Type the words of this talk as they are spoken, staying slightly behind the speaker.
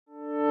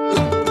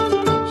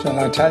Shall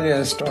I tell you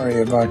a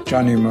story about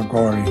Johnny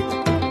McGorry?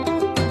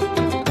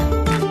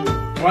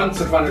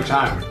 Once upon a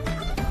time,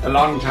 a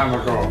long time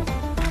ago,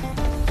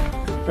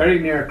 very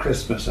near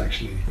Christmas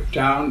actually,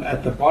 down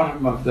at the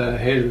bottom of the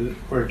hill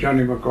where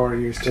Johnny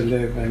McGorry used to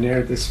live and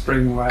near the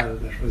spring well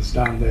that was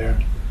down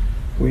there,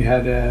 we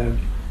had a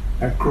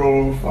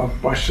grove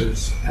of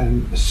bushes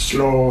and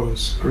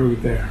sloes grew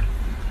there.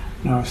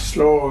 Now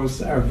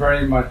sloes are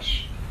very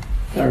much,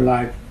 they're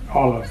like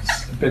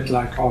olives, a bit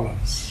like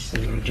olives.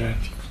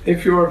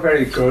 If you were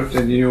very good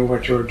and you knew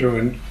what you were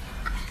doing,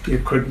 you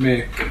could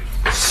make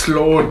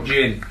Sloe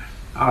Gin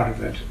out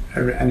of it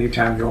any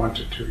time you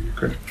wanted to. You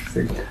could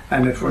think,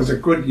 and if it was a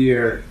good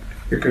year,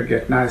 you could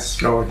get nice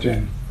Sloe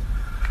Gin.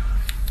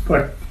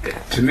 But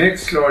to make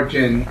Sloe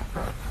Gin,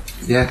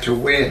 you had to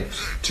wait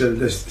till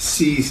the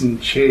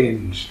season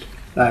changed,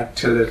 like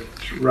till it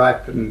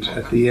ripened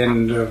at the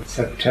end of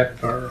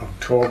September,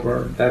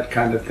 October, that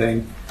kind of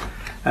thing.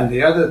 And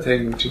the other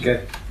thing to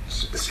get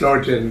Sloe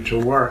Gin to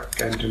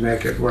work and to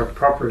make it work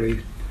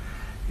properly,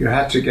 you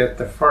had to get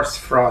the first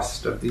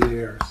frost of the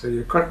year. So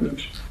you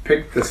couldn't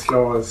pick the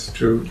sloes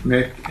to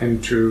make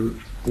into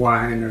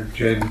wine or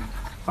gin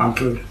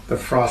until the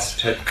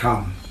frost had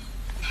come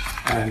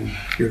and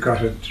you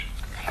got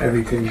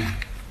everything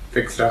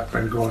fixed up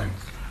and going.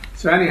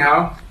 So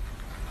anyhow,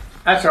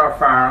 at our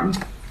farm,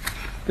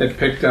 they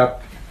picked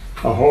up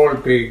a whole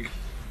big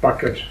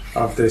bucket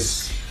of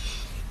this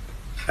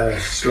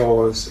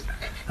sloes,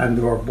 and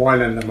they were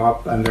boiling them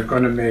up and they're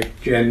going to make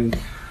gin,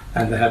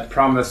 and they had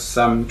promised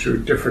some to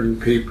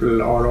different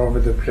people all over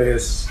the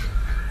place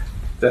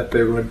that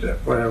they would,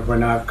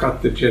 when I've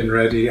got the gin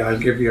ready, I'll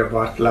give you a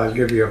bottle, I'll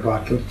give you a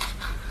bottle.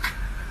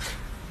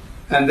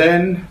 And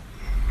then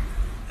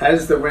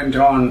as they went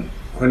on,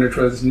 when it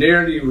was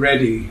nearly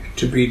ready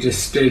to be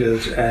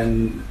distilled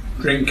and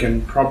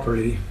drinking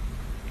properly,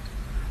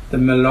 the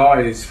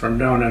Malloys from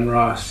down in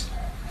Ross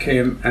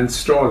came and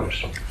stole it.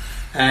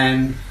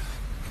 And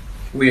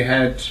we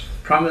had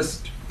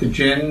promised the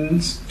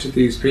gins to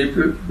these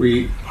people.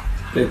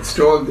 They'd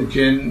stole the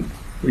gin,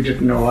 we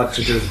didn't know what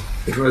to do.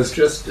 It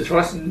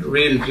wasn't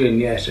real gin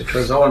yet, it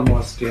was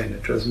almost gin.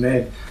 It was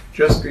made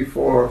just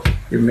before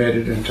you made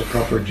it into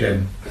proper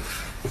gin.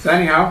 So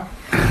anyhow,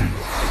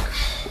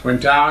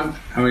 went down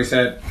and we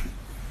said,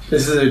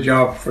 this is a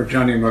job for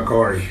Johnny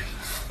McGorry.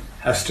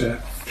 Has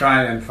to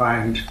try and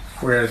find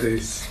where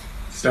this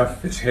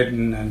stuff is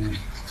hidden and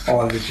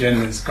all the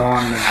gin is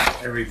gone and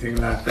everything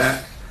like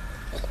that.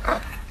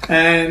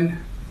 And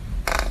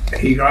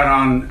he got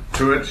on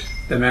to it,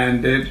 the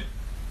man did,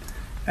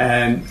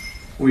 and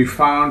we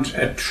found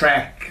a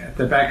track at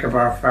the back of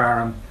our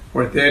farm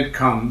where they'd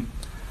come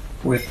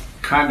with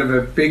kind of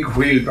a big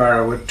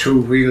wheelbarrow with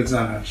two wheels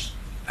on it,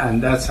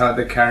 and that's how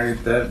they carried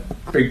the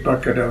big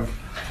bucket of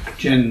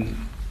gin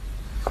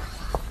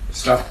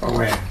stuff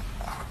away.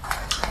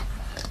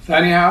 So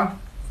anyhow,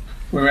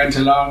 we went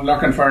along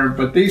looking for it,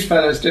 but these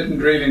fellas didn't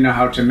really know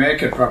how to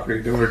make it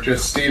properly. They were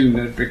just stealing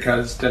it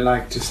because they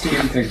like to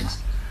steal things.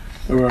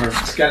 They were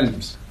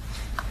skeletons.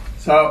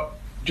 So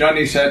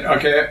Johnny said,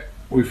 okay,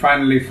 we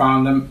finally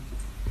found them,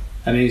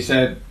 and he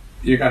said,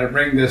 you got to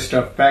bring this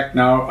stuff back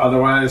now,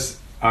 otherwise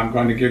I'm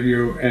going to give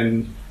you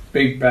in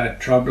big bad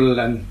trouble.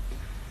 And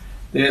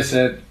they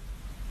said,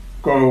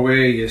 go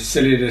away, you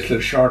silly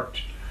little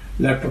short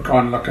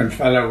leprechaun looking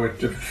fella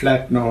with the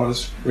flat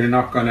nose, we're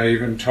not going to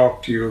even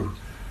talk to you.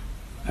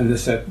 And they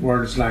said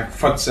words like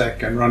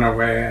footsack and run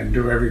away and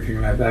do everything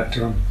like that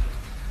to him.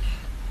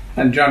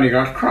 And Johnny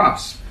got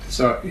cross,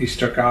 so he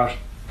stuck out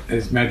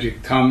his magic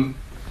thumb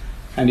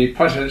and he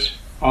put it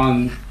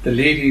on the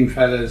leading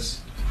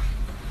fellas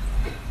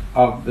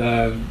of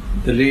the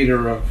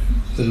leader of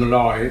the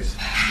Malloys,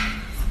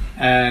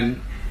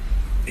 and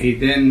he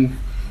then,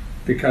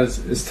 because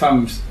his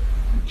thumbs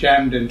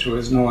jammed into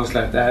his nose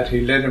like that,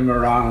 he led him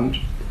around,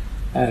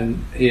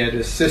 and he had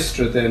a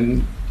sister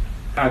then,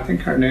 I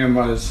think her name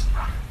was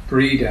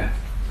Breda,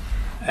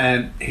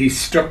 and he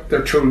stuck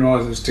their two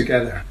noses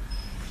together.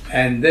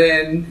 And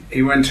then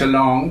he went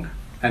along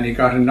and he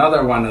got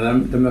another one of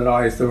them, the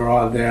Malloys, they were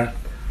all there,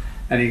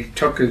 and he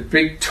took his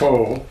big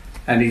toe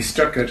and he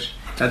stuck it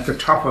at the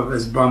top of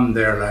his bum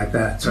there like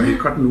that, so he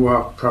couldn't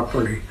walk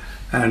properly.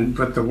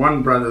 But the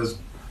one brother's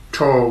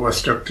toe was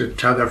stuck to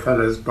the other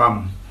fella's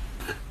bum.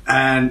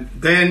 And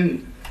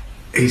then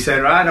he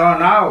said, I don't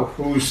know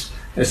who's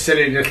a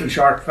silly little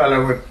short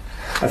fella with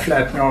a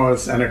flat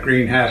nose and a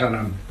green hat on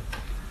him.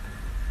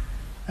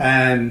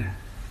 And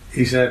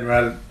he said,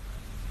 well,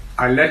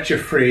 I'll let you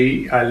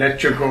free, I'll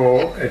let you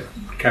go, it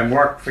can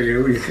work for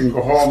you, you can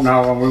go home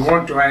now and we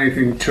won't do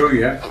anything to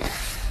you,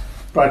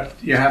 but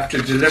you have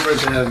to deliver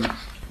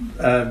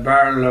the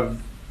barrel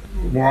of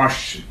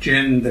wash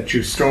gin that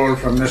you stole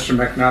from Mr.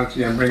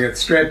 McNulty and bring it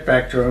straight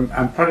back to him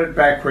and put it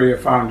back where you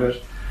found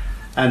it,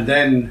 and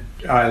then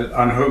I'll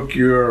unhook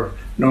your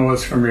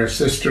nose from your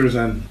sister's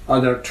and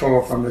other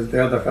toe from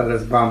the other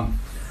fella's bum.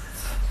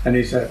 And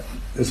he said,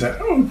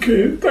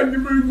 okay, thank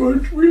you very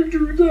much, we'll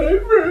do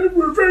that.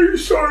 We're very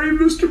sorry,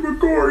 Mr.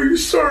 McGorry,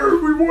 sir,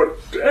 we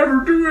won't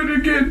ever do it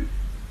again.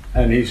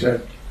 And he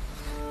said,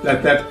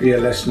 let that be a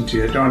lesson to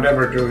you. Don't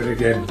ever do it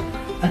again,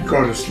 and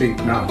go to sleep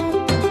now.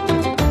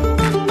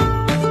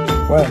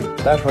 Well,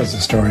 that was the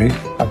story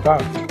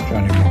about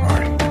Johnny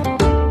McGuire.